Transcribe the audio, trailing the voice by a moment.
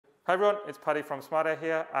Hi everyone, it's Paddy from Smartair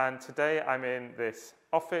here, and today I'm in this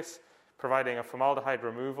office providing a formaldehyde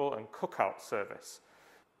removal and cookout service.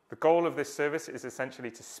 The goal of this service is essentially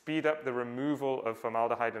to speed up the removal of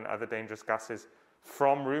formaldehyde and other dangerous gases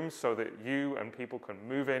from rooms so that you and people can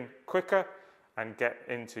move in quicker and get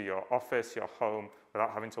into your office, your home,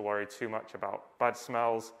 without having to worry too much about bad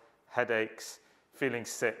smells, headaches, feeling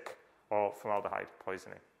sick, or formaldehyde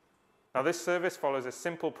poisoning. Now, this service follows a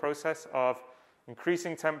simple process of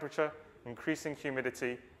increasing temperature, increasing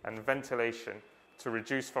humidity, and ventilation to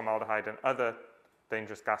reduce formaldehyde and other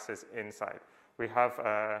dangerous gases inside. We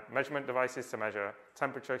have measurement devices to measure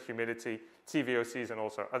temperature, humidity, TVOCs, and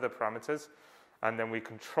also other parameters. And then we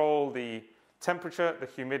control the temperature, the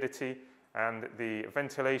humidity, and the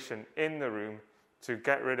ventilation in the room to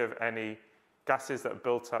get rid of any gases that are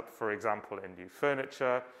built up, for example, in new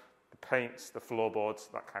furniture, the paints, the floorboards,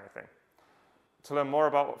 that kind of thing. To learn more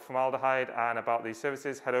about formaldehyde and about these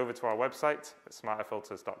services, head over to our website at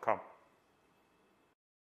smartairfilters.com.